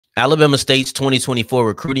Alabama State's 2024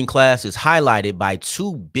 recruiting class is highlighted by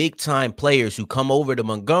two big-time players who come over to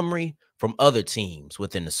Montgomery from other teams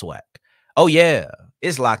within the SWAC. Oh, yeah,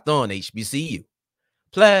 it's Locked On HBCU.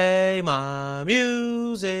 Play my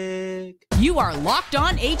music. You are Locked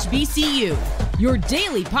On HBCU, your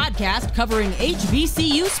daily podcast covering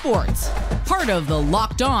HBCU sports. Part of the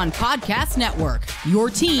Locked On Podcast Network, your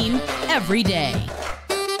team every day.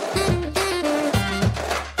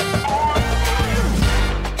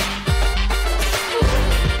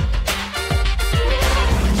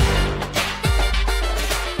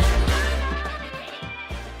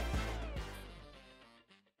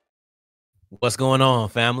 What's going on,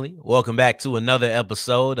 family? Welcome back to another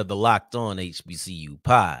episode of the Locked On HBCU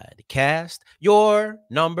podcast, your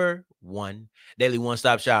number one daily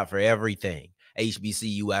one-stop shop for everything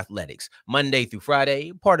HBCU athletics, Monday through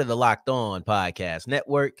Friday, part of the Locked On Podcast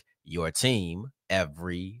Network, your team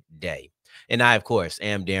every day. And I, of course,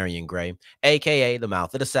 am Darian Gray, a.k.a. the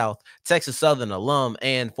Mouth of the South, Texas Southern alum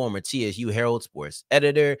and former TSU Herald Sports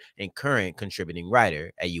editor and current contributing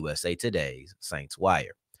writer at USA Today's Saints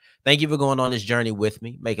Wire. Thank you for going on this journey with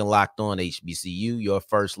me, making Locked On HBCU your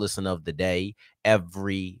first listen of the day,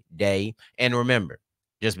 every day. And remember,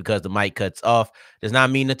 just because the mic cuts off does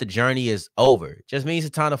not mean that the journey is over. It just means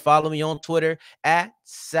it's time to follow me on Twitter at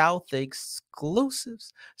South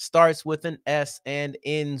Exclusives. Starts with an S and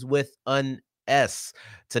ends with an S.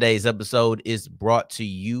 Today's episode is brought to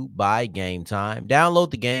you by Gametime. Download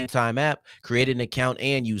the Gametime app, create an account,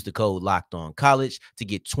 and use the code Locked On College to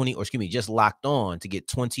get just Locked On to get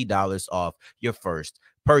 $20 off your first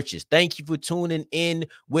purchase. Thank you for tuning in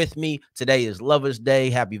with me. Today is Lover's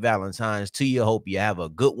Day. Happy Valentine's to you. Hope you have a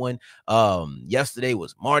good one. Yesterday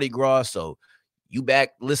was Mardi Gras, so you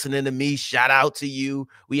back listening to me. Shout out to you.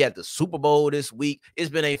 We had the Super Bowl this week.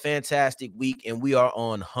 It's been a fantastic week, and we are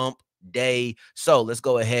on hump day. So let's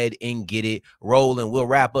go ahead and get it rolling. We'll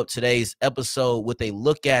wrap up today's episode with a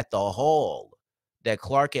look at the haul that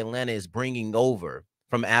Clark Atlanta is bringing over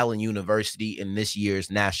from Allen University in this year's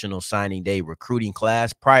National Signing Day recruiting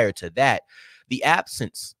class. Prior to that, the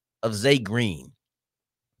absence of Zaay Green,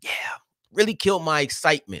 really killed my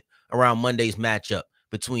excitement around Monday's matchup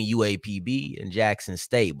between UAPB and Jackson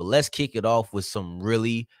State. But let's kick it off with some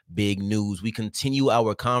really big news. We continue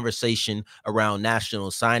our conversation around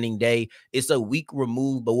National Signing Day. It's a week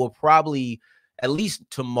removed, but we'll probably, at least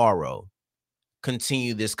tomorrow,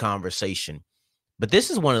 continue this conversation. But this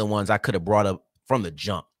is one of the ones I could have brought up from the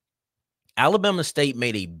jump. Alabama State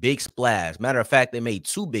made a big splash. Matter of fact, they made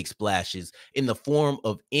two big splashes in the form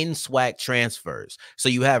of SWAC transfers. So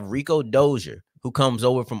you have Rico Dozier, who comes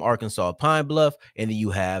over from Arkansas Pine Bluff, and then you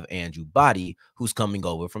have Andrew Body, who's coming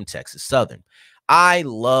over from Texas Southern. I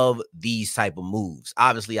love these type of moves.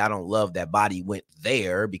 Obviously, I don't love that Body went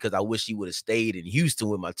there because I wish he would have stayed in Houston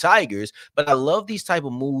with my Tigers, but I love these type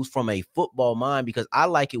of moves from a football mind because I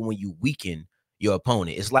like it when you weaken your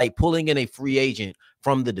opponent. It's like pulling in a free agent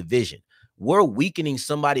from the division. We're weakening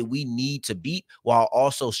somebody we need to beat while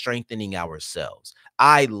also strengthening ourselves.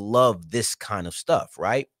 I love this kind of stuff,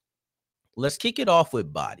 right? Let's kick it off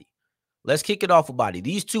with Body.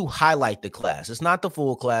 These two highlight the class. It's not the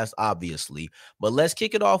full class, obviously, but let's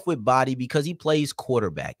kick it off with Body because he plays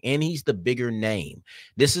quarterback and he's the bigger name.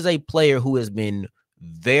 This is a player who has been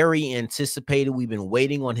very anticipated. We've been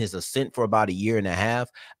waiting on his ascent for about a year and a half.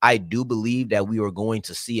 I do believe that we were going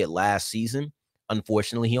to see it last season.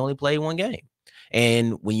 Unfortunately, he only played one game.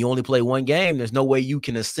 And when you only play one game, there's no way you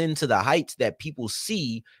can ascend to the heights that people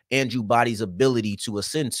see Andrew Body's ability to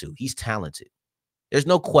ascend to. He's talented. There's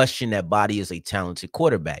no question that Body is a talented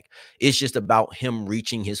quarterback. It's just about him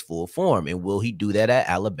reaching his full form. And will he do that at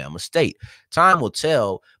Alabama State? Time will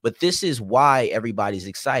tell, but this is why everybody's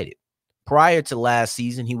excited. Prior to last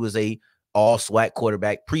season, he was a all-SWAC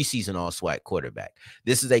quarterback, preseason all-SWAC quarterback.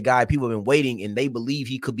 This is a guy people have been waiting, and they believe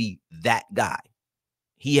he could be that guy.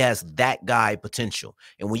 He has that guy potential.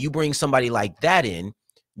 And when you bring somebody like that in,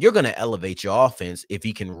 you're going to elevate your offense if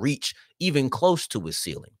he can reach even close to his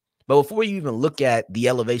ceiling. But before you even look at the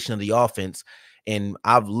elevation of the offense, and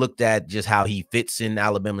I've looked at just how he fits in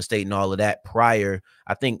Alabama State and all of that prior,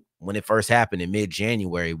 I think when it first happened in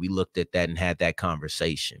mid-January, we looked at that and had that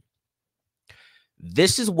conversation.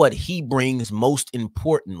 This is what he brings most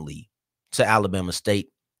importantly to Alabama State,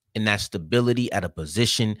 and that's stability at a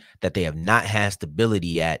position that they have not had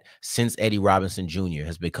stability at since Eddie Robinson Jr.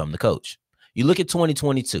 has become the coach. You look at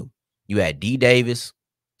 2022, you had D. Davis,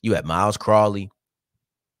 you had Miles Crawley.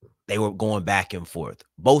 They were going back and forth.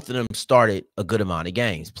 Both of them started a good amount of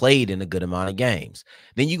games, played in a good amount of games.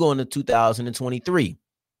 Then you go into 2023,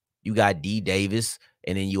 you got D. Davis,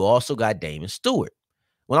 and then you also got Damon Stewart.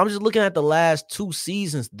 When I'm just looking at the last 2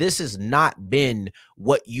 seasons, this has not been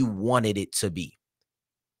what you wanted it to be,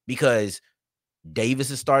 because Davis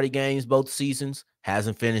has started games both seasons,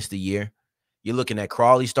 hasn't finished the year. You're looking at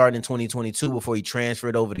Crawley starting in 2022 before he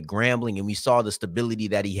transferred over to Grambling, and we saw the stability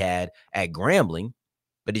that he had at Grambling,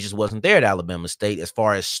 but he just wasn't there at Alabama State as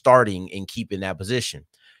far as starting and keeping that position.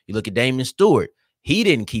 You look at Damon Stewart. He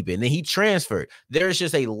didn't keep it, and then he transferred. There's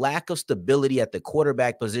just a lack of stability at the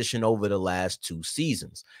quarterback position over the last 2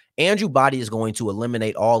 seasons. Andrew Body is going to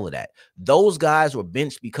eliminate all of that. Those guys were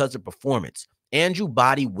benched because of performance. Andrew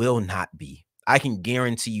Body will not be. I can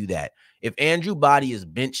guarantee you that. If Andrew Body is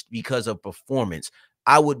benched because of performance,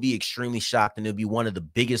 I would be extremely shocked, and it'll be one of the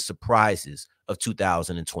biggest surprises of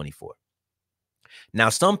 2024. Now,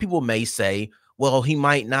 some people may say, well, he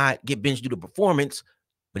might not get benched due to performance,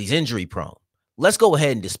 but he's injury prone. Let's go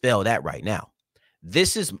ahead and dispel that right now.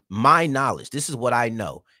 This is my knowledge. This is what I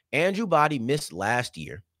know. Andrew Body missed last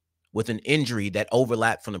year with an injury that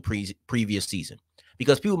overlapped from the previous season,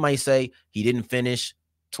 because people might say he didn't finish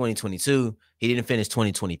 2022. He didn't finish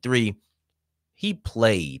 2023. He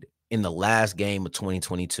played in the last game of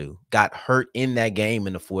 2022, got hurt in that game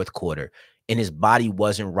in the 4th quarter, and his body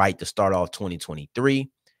wasn't right to start off 2023.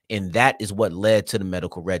 And that is what led to the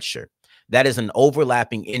medical red shirt. That is an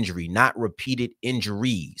overlapping injury, not repeated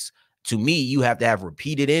injuries. To me, you have to have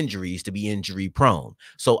repeated injuries to be injury prone.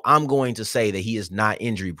 So I'm going to say that he is not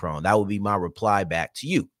injury prone. That would be my reply back to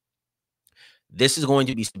you. This is going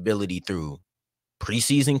to be stability through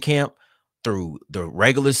preseason camp, through the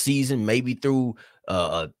regular season, maybe through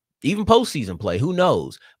even postseason play. Who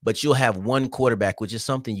knows? But you'll have one quarterback, which is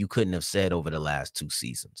something you couldn't have said over the last 2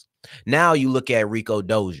 seasons. Now you look at Rico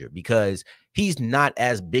Dozier, because he's not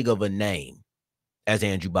as big of a name as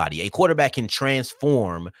Andrew Body. A quarterback can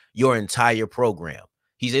transform your entire program.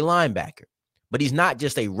 He's a linebacker, but he's not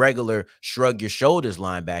just a regular shrug your shoulders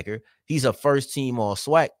linebacker. He's a first-team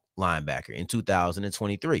All-SWAC linebacker in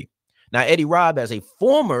 2023. Now, Eddie Robb, as a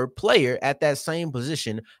former player at that same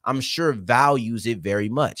position, I'm sure values it very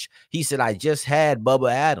much. He said, I just had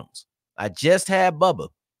Bubba Adams. I just had Bubba.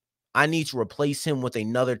 I need to replace him with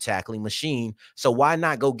another tackling machine. So why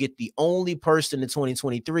not go get the only person in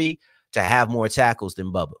 2023 to have more tackles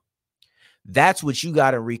than Bubba? That's what you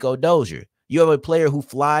got in Rico Dozier. You have a player who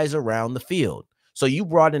flies around the field. So you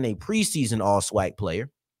brought in a preseason All-SWAC player.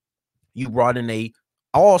 You brought in a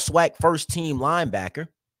All-SWAC first-team linebacker,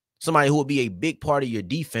 somebody who will be a big part of your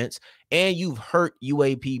defense, and you've hurt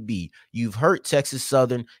UAPB. You've hurt Texas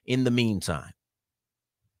Southern in the meantime.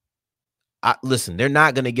 Listen, they're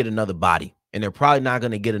not going to get another Body, and they're probably not going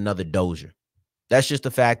to get another Dozier. That's just the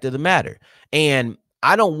fact of the matter. And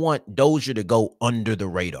I don't want Dozier to go under the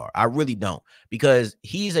radar. I really don't, because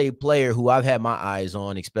he's a player who I've had my eyes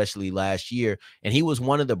on, especially last year, and he was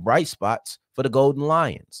one of the bright spots for the Golden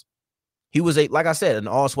Lions. He was, like I said, an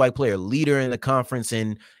All-SWAC player, leader in the conference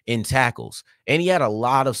in tackles, and he had a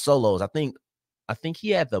lot of solos. I think he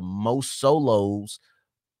had the most solos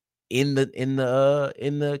in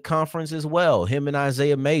the conference as well. Him and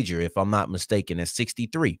Isaiah Major, if I'm not mistaken, at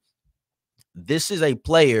 63. This is a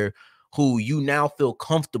player who you now feel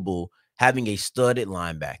comfortable having a studded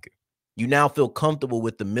linebacker. You now feel comfortable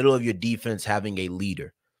with the middle of your defense having a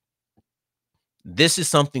leader. This is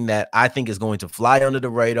something that I think is going to fly under the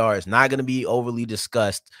radar. It's not going to be overly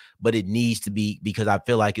discussed, but it needs to be, because I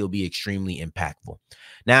feel like it'll be extremely impactful.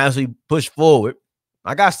 Now, as we push forward,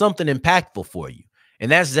 I got something impactful for you, and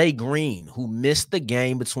that's Zaay Green, who missed the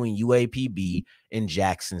game between UAPB and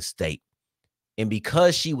Jackson State. And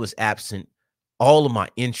because she was absent, all of my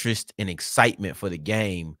interest and excitement for the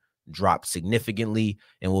game dropped significantly,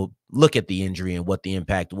 and we'll look at the injury and what the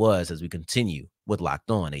impact was as we continue with Locked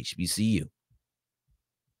On HBCU.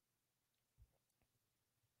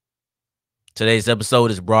 Today's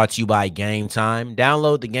episode is brought to you by Gametime.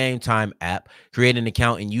 Download the Gametime app, create an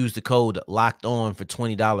account, and use the code LOCKEDON for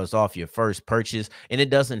 $20 off your first purchase. And it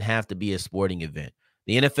doesn't have to be a sporting event.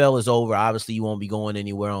 The NFL is over. Obviously, you won't be going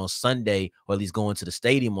anywhere on Sunday, or at least going to the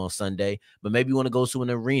stadium on Sunday. But maybe you want to go to an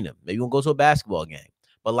arena. Maybe you want to go to a basketball game.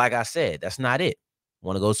 But like I said, that's not it.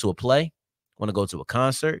 Want to go to a play? Want to go to a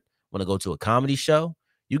concert? Want to go to a comedy show?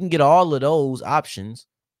 You can get all of those options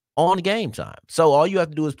on Gametime. So all you have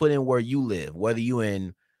to do is put in where you live, whether you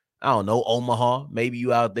in, I don't know, Omaha, maybe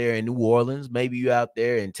you out there in New Orleans, maybe you out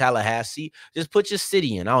there in Tallahassee. Just put your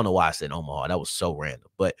city in. I don't know why I said Omaha. That was so random.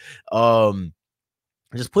 But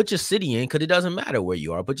just put your city in, because it doesn't matter where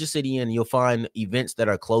you are. Put your city in, and you'll find events that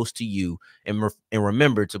are close to you. And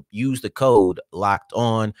remember to use the code LOCKED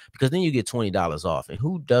ON, because then you get $20 off. And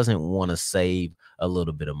who doesn't want to save a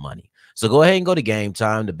little bit of money? So go ahead and go to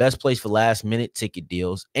Gametime, the best place for last-minute ticket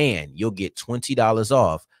deals, and you'll get $20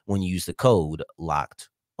 off when you use the code Locked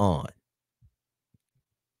On.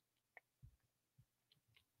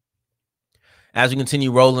 As we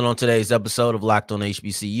continue rolling on today's episode of Locked On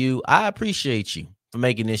HBCU, I appreciate you for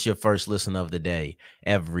making this your first listen of the day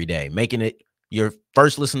every day, making it your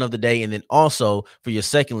first listen of the day. And then also for your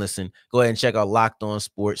second listen, go ahead and check out Locked On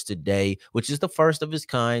Sports Today, which is the first of its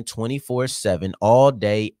kind, 24/7, all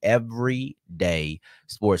day, every day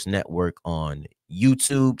sports network on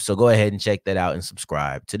YouTube. So go ahead and check that out and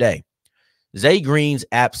subscribe today. Zaay Green's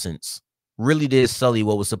absence really did sully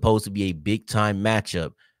what was supposed to be a big-time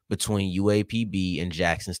matchup between UAPB and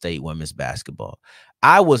Jackson State women's basketball.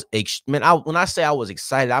 When I say I was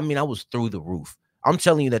excited, I mean I was through the roof. I'm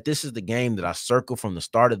telling you that this is the game that I circled from the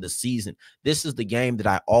start of the season. This is the game that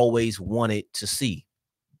I always wanted to see.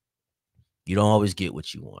 You don't always get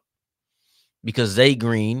what you want. Because Zaay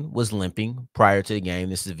Green was limping prior to the game.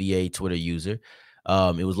 This is a VA Twitter user.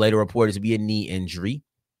 It was later reported to be a knee injury.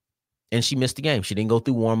 And she missed the game. She didn't go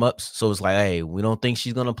through warm-ups. So it's like, hey, we don't think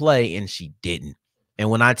she's going to play. And she didn't. And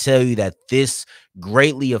when I tell you that this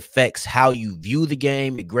greatly affects how you view the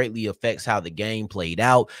game, it greatly affects how the game played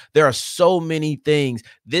out. There are so many things.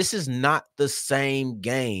 This is not the same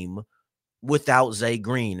game without Zaay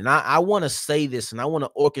Green. And I want to say this, and I want to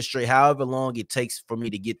orchestrate however long it takes for me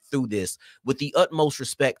to get through this with the utmost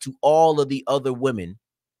respect to all of the other women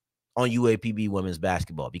on UAPB women's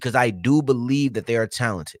basketball, because I do believe that they are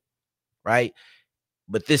talented, right?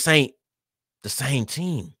 But this ain't the same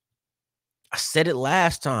team. I said it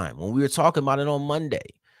last time when we were talking about it on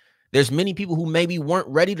Monday. There's many people who maybe weren't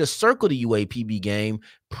ready to circle the UAPB game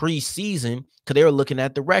preseason because they were looking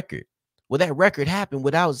at the record. Well, that record happened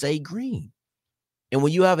without Zaay Green. And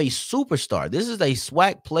when you have a superstar, this is a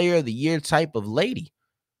SWAC player of the year type of lady.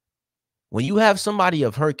 When you have somebody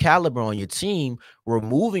of her caliber on your team,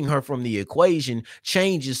 removing her from the equation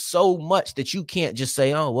changes so much that you can't just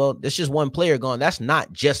say, oh, well, there's just one player gone. That's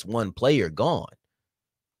not just one player gone.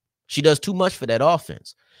 She does too much for that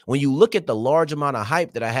offense. When you look at the large amount of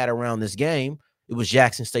hype that I had around this game, it was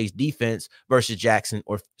Jackson State's defense versus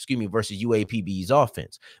versus UAPB's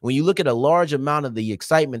offense. When you look at a large amount of the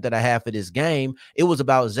excitement that I have for this game, it was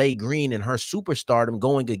about Zaay Green and her superstardom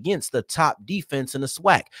going against the top defense in the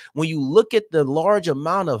SWAC. When you look at the large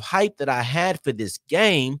amount of hype that I had for this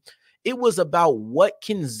game, it was about what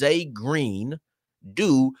can Zaay Green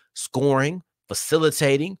do, scoring,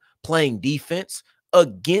 facilitating, playing defense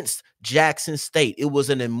against Jackson State. It was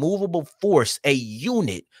an immovable force, a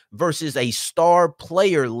unit versus a star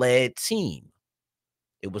player-led team.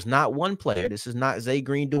 It was not one player. This is not Zaay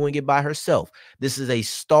Green doing it by herself. This is a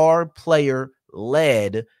star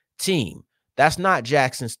player-led team. That's not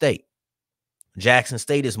Jackson State. Jackson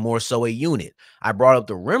State is more so a unit. I brought up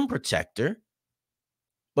the rim protector,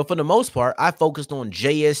 but for the most part, I focused on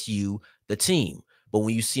JSU, the team. But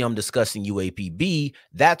when you see I'm discussing UAPB,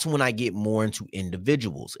 that's when I get more into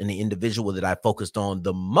individuals. And the individual that I focused on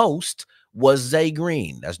the most was Zaay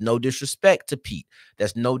Green. That's no disrespect to Pete.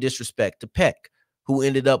 That's no disrespect to Peck, who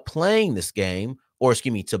ended up playing this game, or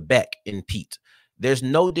to Beck and Pete. There's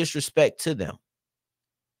no disrespect to them.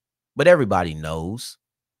 But everybody knows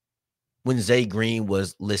when Zaay Green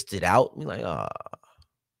was listed out, we're like,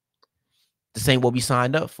 this ain't what we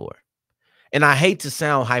signed up for. And I hate to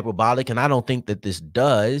sound hyperbolic, and I don't think that this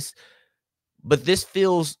does, but this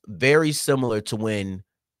feels very similar to when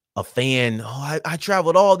a fan, I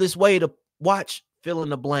traveled all this way to watch fill in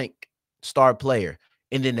the blank star player,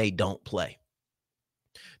 and then they don't play.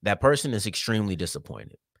 That person is extremely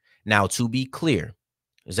disappointed. Now, to be clear,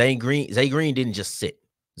 Zaay Green didn't just sit.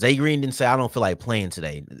 Zaay Green didn't say, I don't feel like playing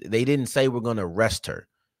today. They didn't say we're going to rest her.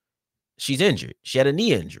 She's injured. She had a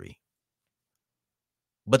knee injury.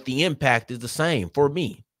 But the impact is the same for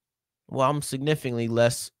me. Well, I'm significantly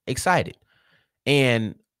less excited.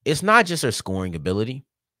 And it's not just her scoring ability.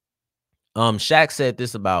 Shaq said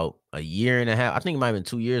this about a year and a half. I think it might have been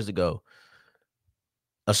 2 years ago.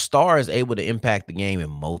 A star is able to impact the game in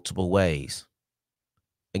multiple ways.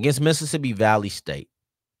 Against Mississippi Valley State,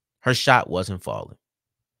 her shot wasn't falling.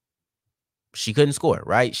 She couldn't score,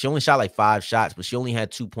 right? She only shot like 5 shots, but she only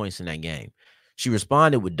had 2 points in that game. She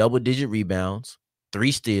responded with double-digit rebounds,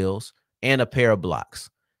 3 steals, and a pair of blocks.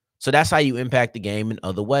 So that's how you impact the game in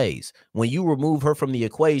other ways. When you remove her from the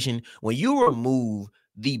equation, when you remove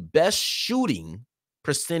the best shooting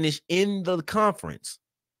percentage in the conference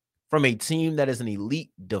from a team that is an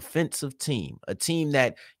elite defensive team, a team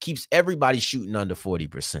that keeps everybody shooting under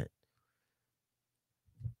 40%.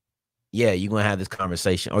 Yeah, you're going to have this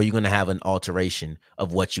conversation, or you're going to have an alteration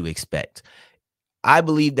of what you expect. I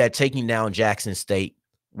believe that taking down Jackson State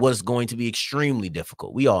was going to be extremely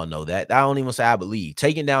difficult. We all know that. I don't even say I believe.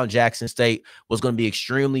 Taking down Jackson State was going to be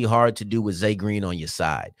extremely hard to do with Zaay Green on your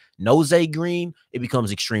side. No Zaay Green, it becomes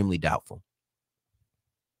extremely doubtful.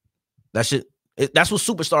 That's what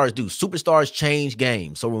superstars do. Superstars change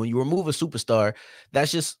games. So when you remove a superstar,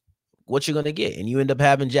 that's just what you're going to get. And you end up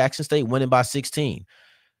having Jackson State winning by 16.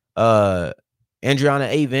 Andriana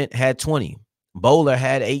Avent had 20. Bowler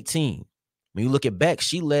had 18. When you look at Beck,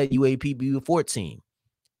 she led UAPB with 14.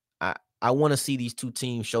 I want to see these two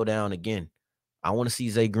teams show down again. I want to see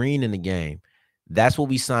Zaay Green in the game. That's what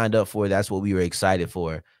we signed up for. That's what we were excited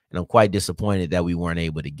for. And I'm quite disappointed that we weren't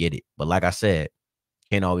able to get it. But like I said,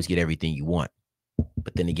 can't always get everything you want.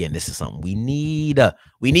 But then again, this is something we need.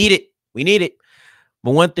 We need it. We need it.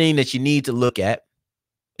 But one thing that you need to look at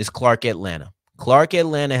is Clark Atlanta. Clark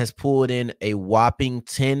Atlanta has pulled in a whopping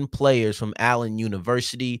 10 players from Allen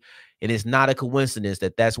University. And it's not a coincidence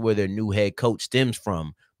that that's where their new head coach stems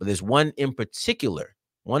from. But there's one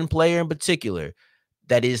player in particular,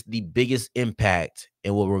 that is the biggest impact,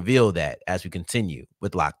 and we'll reveal that as we continue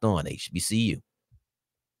with Locked On HBCU.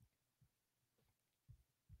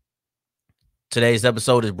 Today's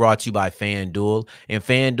episode is brought to you by FanDuel, and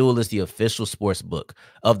FanDuel is the official sports book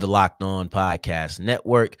of the Locked On Podcast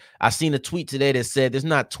Network. I seen a tweet today that said there's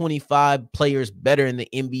not 25 players better in the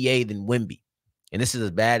NBA than Wemby, and this is as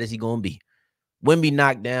bad as he's going to be. Wemby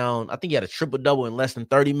knocked down, I think he had a triple-double in less than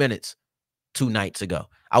 30 minutes 2 nights ago.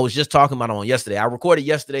 I was just talking about it on yesterday. I recorded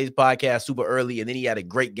yesterday's podcast super early, and then he had a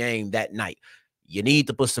great game that night. You need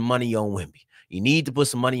to put some money on Wemby. You need to put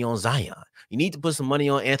some money on Zion. You need to put some money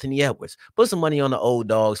on Anthony Edwards. Put some money on the old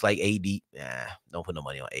dogs like AD. Don't put no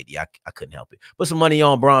money on AD. I couldn't help it. Put some money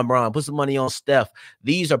on Bron. Put some money on Steph.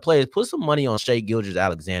 These are players. Put some money on Shai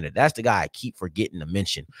Gilgeous-Alexander. That's the guy I keep forgetting to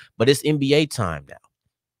mention. But it's NBA time now.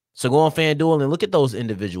 So go on FanDuel and look at those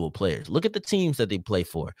individual players. Look at the teams that they play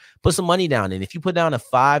for. Put some money down. And if you put down a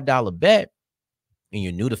 $5 bet and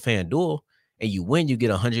you're new to FanDuel and you win, you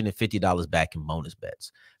get $150 back in bonus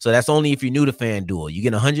bets. So that's only if you're new to FanDuel. You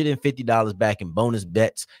get $150 back in bonus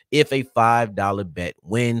bets if a $5 bet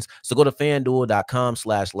wins. So go to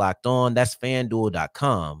FanDuel.com/lockedon. That's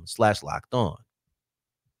FanDuel.com/lockedon.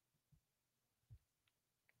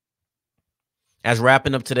 As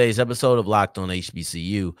wrapping up today's episode of Locked On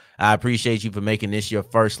HBCU, I appreciate you for making this your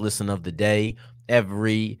first listen of the day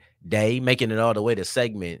every day, making it all the way to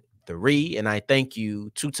segment 3. And I thank you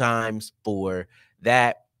 2 times for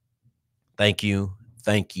that. Thank you.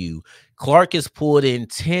 Thank you. Clark has pulled in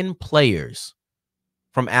 10 players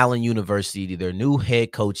from Allen University, their new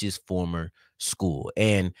head coach's former school.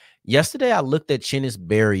 And yesterday I looked at Chennis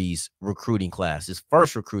Berry's recruiting class, his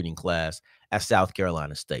first recruiting class at South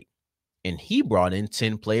Carolina State. And he brought in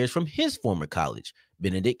 10 players from his former college,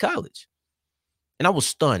 Benedict College. And I was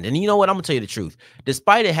stunned. And you know what? I'm going to tell you the truth.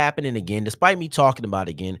 Despite it happening again, despite me talking about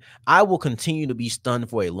it again, I will continue to be stunned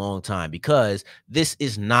for a long time because this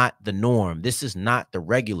is not the norm. This is not the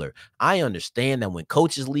regular. I understand that when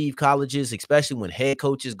coaches leave colleges, especially when head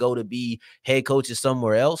coaches go to be head coaches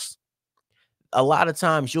somewhere else, a lot of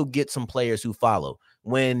times you'll get some players who follow.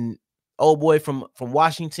 When old boy from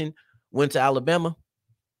Washington went to Alabama,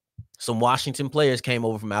 some Washington players came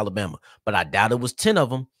over from Alabama, but I doubt it was 10 of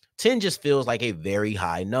them. 10 just feels like a very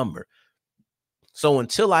high number. So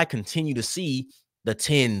until I continue to see the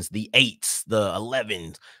 10s, the 8s, the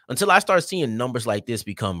 11s, until I start seeing numbers like this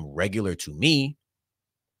become regular to me,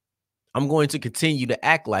 I'm going to continue to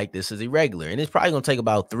act like this is irregular. And it's probably going to take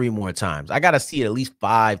about 3 more times. I got to see it at least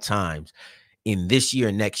 5 times in this year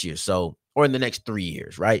and next year. So, or in the next 3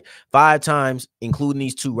 years, right? 5 times, including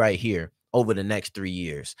these 2 right here, over the next 3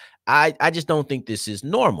 years. I just don't think this is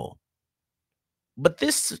normal. But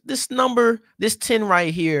this number, this 10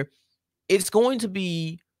 right here, it's going to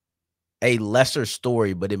be a lesser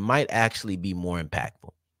story, but it might actually be more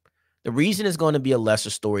impactful. The reason it's going to be a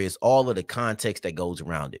lesser story is all of the context that goes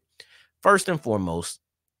around it. First and foremost,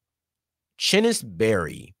 Chennis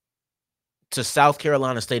Berry to South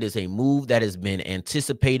Carolina State is a move that has been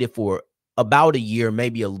anticipated for about a year,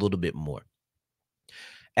 maybe a little bit more.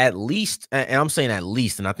 At least, and I'm saying at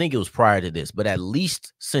least, and I think it was prior to this, but at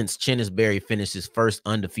least since Chennis Berry finished his first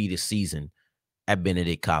undefeated season at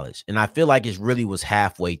Benedict College. And I feel like it really was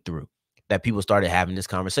halfway through that people started having this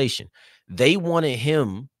conversation. They wanted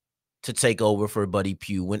him to take over for Buddy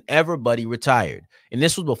Pugh whenever Buddy retired. And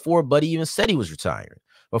this was before Buddy even said he was retiring.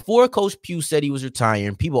 Before Coach Pugh said he was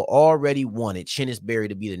retiring, people already wanted Chennis Berry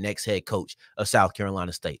to be the next head coach of South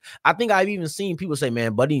Carolina State. I think I've even seen people say,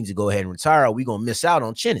 man, Buddy needs to go ahead and retire, or we're going to miss out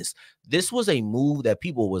on Chennis. This was a move that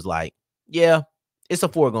people was like, yeah, it's a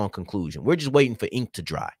foregone conclusion. We're just waiting for ink to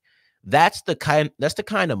dry. That's the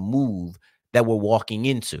kind of move that we're walking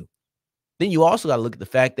into. Then you also got to look at the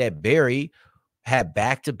fact that Barry had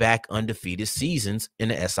back-to-back undefeated seasons in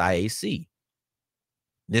the SIAC.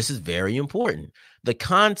 This is very important. The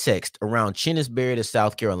context around Chennis Berry to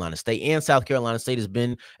South Carolina State, and South Carolina State has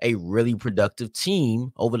been a really productive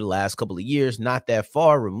team over the last couple of years, not that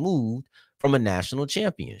far removed from a national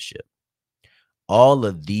championship. All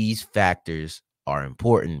of these factors are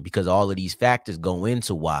important because all of these factors go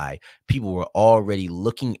into why people were already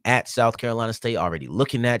looking at South Carolina State, already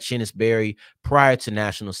looking at Chennis Berry prior to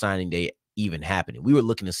National Signing Day even happening. We were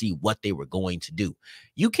looking to see what they were going to do.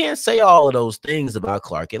 You can't say all of those things about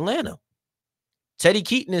Clark Atlanta. Teddy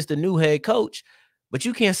Keaton is the new head coach, but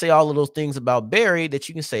you can't say all of those things about Berry that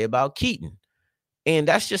you can say about Keaton. And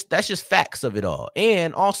that's just facts of it all.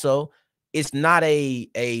 And also, it's not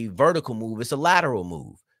a vertical move, it's a lateral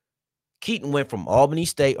move. Keaton went from Albany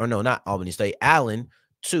State, or no, not Albany State, Allen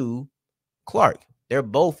to Clark. They're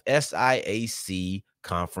both SIAC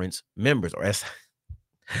conference members, or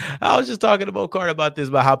I was just talking to Bo Carter about this,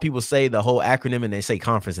 about how people say the whole acronym and they say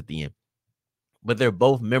conference at the end. But they're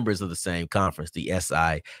both members of the same conference, the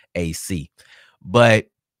SIAC. But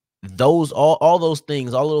those all those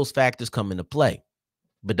things, all of those factors come into play.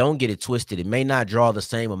 But don't get it twisted. It may not draw the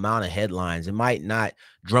same amount of headlines. It might not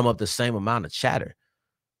drum up the same amount of chatter.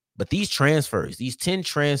 But these transfers, these 10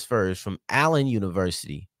 transfers from Allen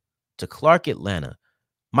University to Clark Atlanta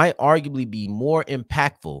might arguably be more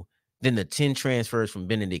impactful than the 10 transfers from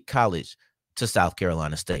Benedict College to South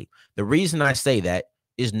Carolina State. The reason I say that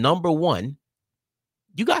is, number one,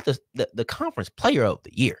 you got the conference player of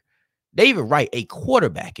the year, David Wright, a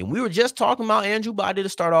quarterback. And we were just talking about Andrew Body to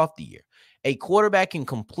start off the year. A quarterback can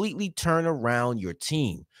completely turn around your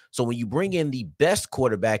team. So when you bring in the best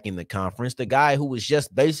quarterback in the conference, the guy who was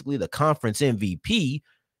just basically the conference MVP,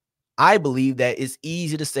 I believe that it's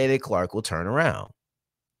easy to say that Clark will turn around.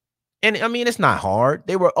 And I mean, it's not hard.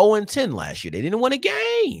 They were 0-10 last year. They didn't win a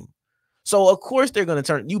game. So of course they're going to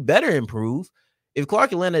turn. You better improve. If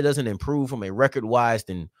Clark Atlanta doesn't improve from a record-wise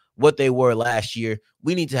than what they were last year,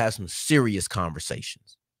 we need to have some serious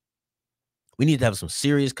conversations. We need to have some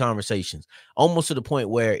serious conversations, almost to the point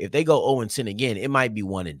where if they go 0-10 again, it might be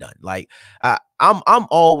one and done. Like I'm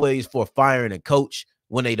always for firing a coach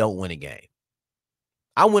when they don't win a game.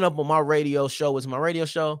 I went up on my radio show. Was it my radio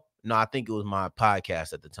show? No, I think it was my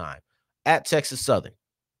podcast at the time, at Texas Southern.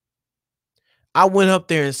 I went up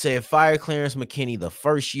there and said, fire Clarence McKinney the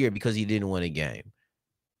first year because he didn't win a game.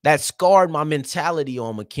 That scarred my mentality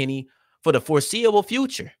on McKinney for the foreseeable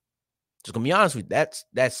future. Just gonna be honest with you,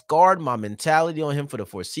 that scarred my mentality on him for the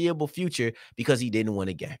foreseeable future because he didn't win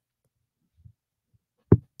a game.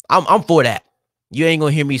 I'm for that. You ain't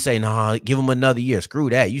gonna hear me say, nah, give him another year.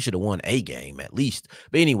 Screw that. You should have won a game at least.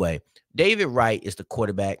 But anyway, David Wright is the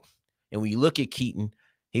quarterback. And when you look at Keaton,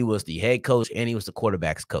 he was the head coach and he was the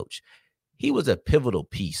quarterback's coach. He was a pivotal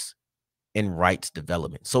piece in Wright's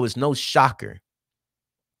development. So it's no shocker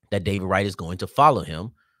that David Wright is going to follow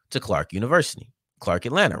him to Clark University, Clark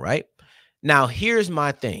Atlanta, right? Now, here's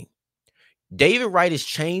my thing. David Wright is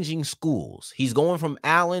changing schools. He's going from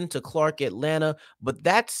Allen to Clark Atlanta, but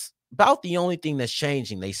that's about the only thing that's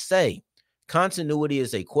changing. They say continuity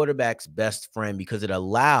is a quarterback's best friend because it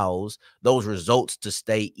allows those results to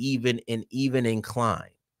stay even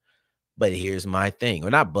inclined. But here's my thing, or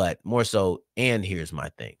not but, more so, and here's my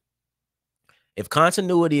thing. If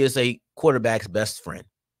continuity is a quarterback's best friend,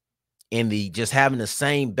 and just having the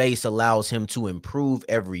same base allows him to improve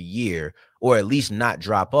every year, or at least not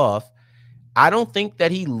drop off, I don't think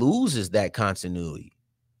that he loses that continuity.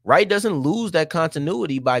 Wright doesn't lose that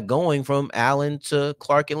continuity by going from Allen to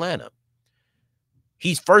Clark Atlanta.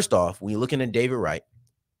 He's, first off, when you're looking at David Wright,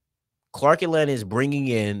 Clark Atlanta is bringing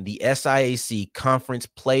in the SIAC Conference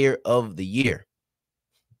Player of the Year.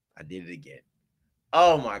 I did it again.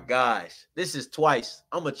 Oh my gosh, this is twice.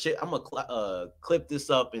 I'm gonna clip this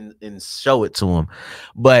up and show it to him.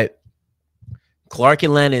 But Clark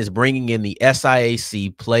Atlanta is bringing in the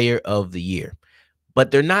SIAC Player of the Year, but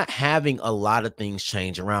they're not having a lot of things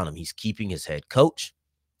change around him. He's keeping his head coach.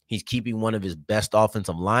 He's keeping one of his best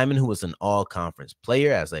offensive linemen, who was an all-conference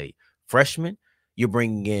player as a freshman. You're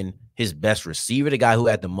bringing in his best receiver, the guy who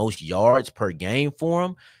had the most yards per game for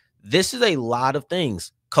him. This is a lot of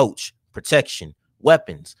things. Coach, protection,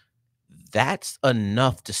 weapons. That's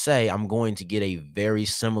enough to say I'm going to get a very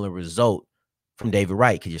similar result from David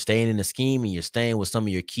Wright, because you're staying in the scheme and you're staying with some of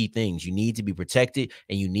your key things. You need to be protected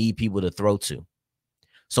and you need people to throw to.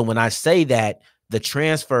 So when I say that the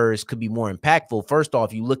transfers could be more impactful, first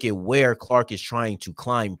off, you look at where Clark is trying to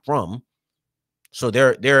climb from. So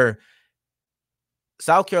they're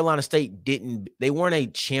South Carolina State they weren't a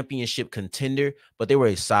championship contender, but they were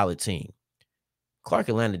a solid team. Clark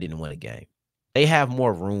Atlanta didn't win a game. They have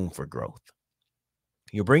more room for growth.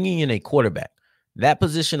 You're bringing in a quarterback. That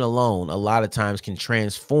position alone, a lot of times, can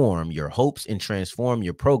transform your hopes and transform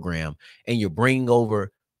your program. And you're bringing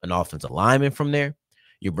over an offensive lineman from there.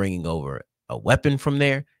 You're bringing over a weapon from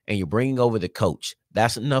there, and you're bringing over the coach.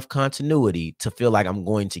 That's enough continuity to feel like I'm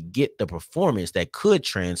going to get the performance that could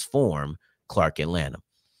transform Clark Atlanta.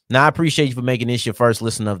 Now, I appreciate you for making this your first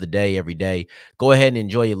listen of the day every day. Go ahead and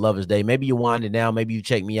enjoy your Lover's Day. Maybe you wind it down. Maybe you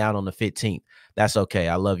check me out on the 15th. That's okay.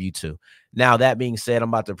 I love you too. Now, that being said, I'm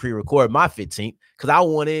about to pre-record my 15th because I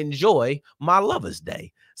want to enjoy my Lover's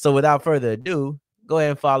Day. So without further ado, go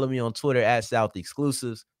ahead and follow me on Twitter at South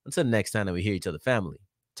Exclusives. Until the next time that we hear each other, family,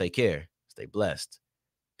 take care. Stay blessed.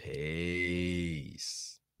 Peace.